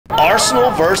Arsenal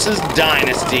versus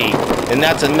Dynasty, and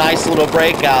that's a nice little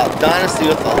breakout. Dynasty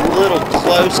with a little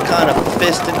close kind of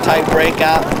fisted type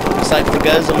breakout. Looks like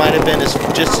Fregosa might have been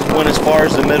just went as far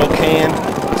as the middle can.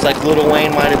 Looks like Little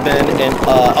Wayne might have been, and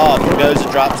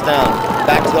Fregosa drops down.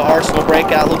 Back to the Arsenal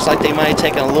breakout. Looks like they might have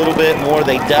taken a little bit more.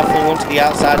 They definitely went to the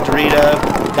outside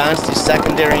Dorito. Dynasty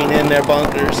secondary and in their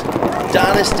bunkers.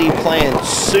 Dynasty playing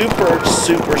super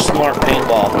smart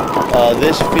paintball.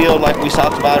 This field, like we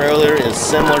talked about earlier, is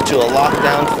similar to a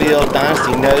lockdown field.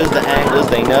 Dynasty knows the angles,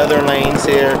 they know their lanes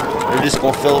here. They're just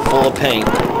going to fill it full of paint.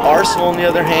 Arsenal, on the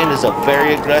other hand, is a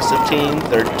very aggressive team.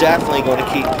 They're definitely going to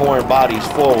keep pouring bodies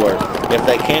forward. If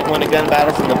they can't win a gun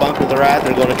battle from the bunker they're at,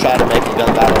 they're going to try to make a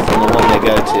gun battle from the one they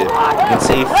go to. You can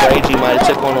see Fragey might have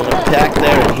took one on the attack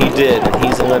there, and he did, and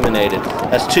he's eliminated.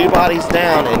 That's 2 bodies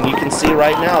down, and you can see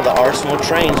right now the Arsenal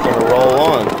train's going to roll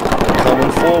on. They're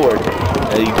coming forward.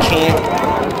 You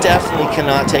definitely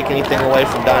cannot take anything away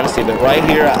from Dynasty, but right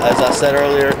here, as I said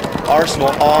earlier, Arsenal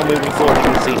all moving forward. You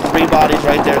can see 3 bodies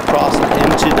right there crossing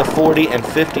into the 40 and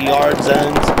 50 yard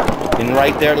zones, and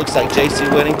right there it looks like JC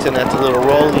Whittington at the little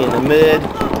rollie in the mid.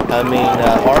 I mean,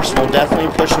 Arsenal definitely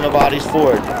pushing the bodies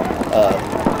forward.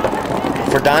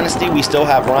 For Dynasty, we still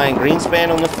have Ryan Greenspan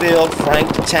on the field,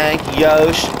 Frank the Tank,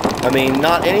 Yosh. I mean,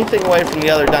 not anything away from the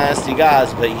other Dynasty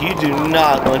guys, but you do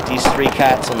not want these 3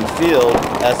 cats on the field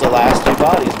as the last 2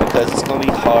 bodies, because it's going to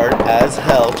be hard as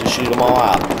hell to shoot them all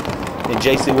out. And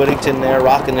JC Whittington there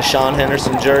rocking the Sean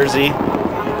Henderson jersey,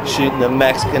 shooting the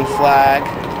Mexican flag.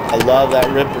 I love that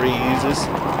ripper he uses.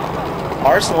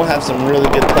 Arsenal have some really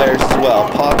good players as well.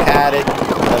 Paul Caddick,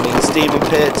 I mean, Stephen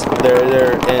Pitts,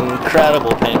 they're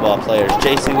incredible paintball players.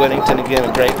 JC Whittington, again,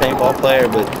 a great paintball player,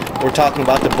 but we're talking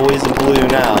about the boys in blue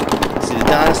now. See, the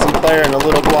Dynasty player in a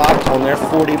little block on their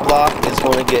 40 block is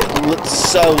going to get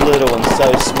so little and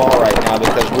so small right now,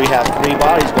 because we have 3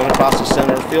 bodies going across the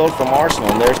center of the field from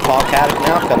Arsenal, and there's Paul Caddick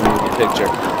now coming into the picture.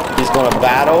 He's going to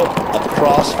battle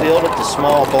across field at the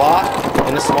small block,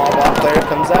 and the small block player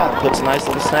comes out and puts a nice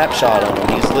little snapshot on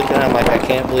him. He's looking at him like, I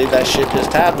can't believe that shit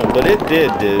just happened, but it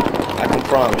did, dude. I can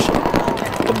promise you.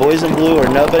 The boys in blue are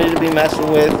nobody to be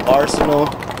messing with. Arsenal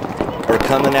are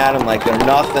coming at him like they're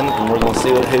nothing, and we're going to see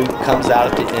who comes out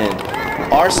at the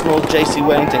end. Arsenal, JC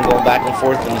Whittington going back and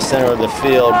forth in the center of the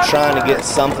field, trying to get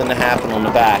something to happen on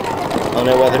the back. I don't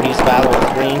know whether he's battling with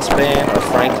Greenspan or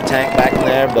Frank the Tank back in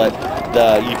there, but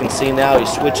you can see now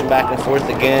he's switching back and forth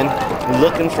again,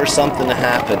 looking for something to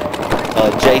happen.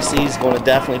 JC's going to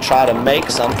definitely try to make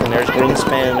something. There's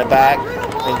Greenspan in the back.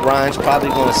 I think Ryan's probably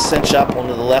going to cinch up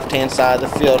onto the left-hand side of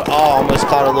the field. Oh, almost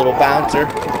caught a little bouncer.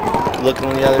 Looking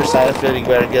on the other side of the field, you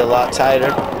better get a lot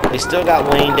tighter. They still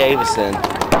got Wayne Davison,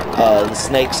 the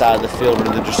snake side of the field, or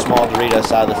the small Dorito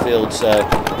side of the field, so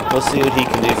we'll see what he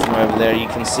can do from over there. You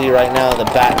can see right now in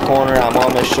the back corner, I'm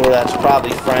almost sure that's probably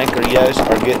Frank or Yost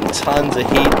are getting tons of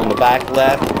heat on the back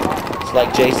left. It's like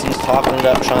JC's talking it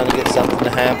up, trying to get something to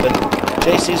happen.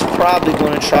 JC's probably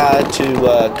going to try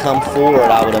to come forward,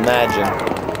 I would imagine.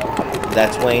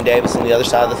 That's Wayne Davis on the other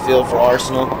side of the field for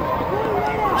Arsenal.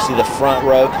 You see the front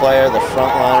row player, the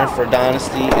front liner for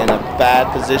Dynasty, in a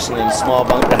bad position in a small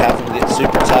bunker, having to get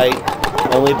super tight.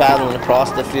 Only battling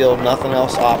across the field, nothing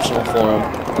else optional for him.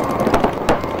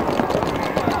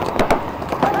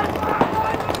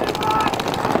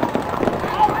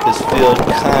 This field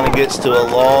kind of gets to a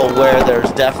lull where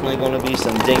there's definitely going to be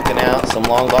some dinking out, some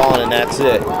long balling, and that's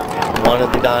it. One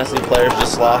of the Dynasty players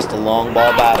just lost a long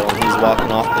ball battle, and he's walking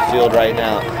off the field right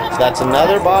now. So that's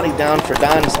another body down for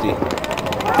Dynasty.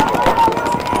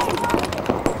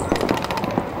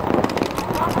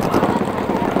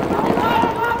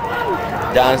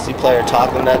 Dynasty player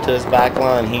talking that to his back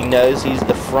line. He knows he's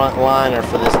the front liner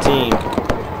for this team.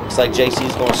 Looks like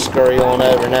JC's going to scurry on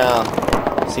over now.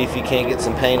 See if he can't get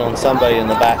some paint on somebody in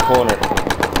the back corner.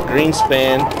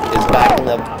 Greenspan is back in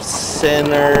the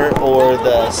center or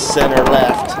the center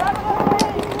left.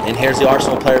 And here's the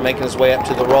Arsenal player making his way up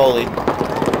to the rollie.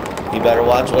 You better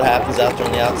watch what happens out there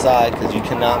on the outside, because you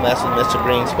cannot mess with Mr.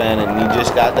 Greenspan, and he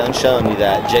just got done showing you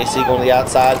that. JC going to the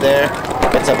outside there.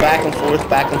 It's a back and forth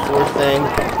thing.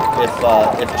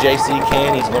 If JC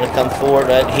can, he's going to come forward.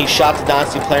 He shot the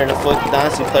Dynasty player in the foot. The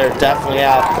Dynasty player definitely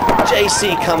out.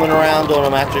 JC coming around on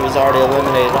him after he was already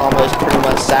eliminated, almost pretty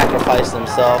much sacrificed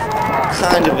himself.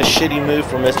 Kind of a shitty move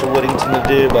for Mr. Whittington to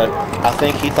do, but I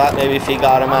think he thought maybe if he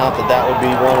got him out that would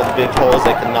be one of the big holes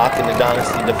that could knock into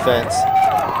Dynasty defense.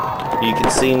 You can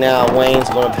see now Wayne's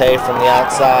going to pay from the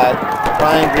outside.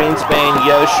 Ryan Greenspan,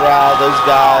 Yoshua, those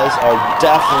guys are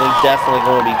definitely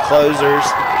going to be closers.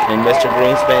 And Mr.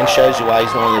 Greenspan shows you why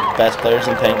he's one of the best players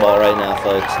in paintball right now,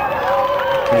 folks.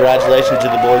 Congratulations to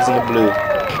the boys in the blue.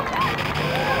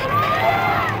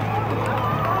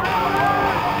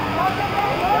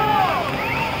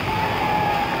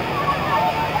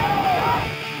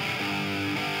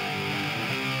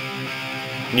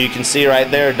 And you can see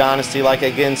right there, Dynasty, like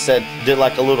again said, did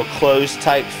like a little closed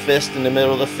type fist in the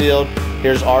middle of the field.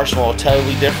 Here's Arsenal, a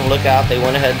totally different look out. They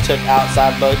went ahead and took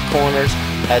outside both corners,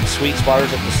 had sweet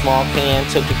spotters at the small can,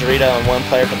 took the Dorito, and one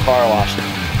player at the car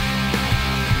wash.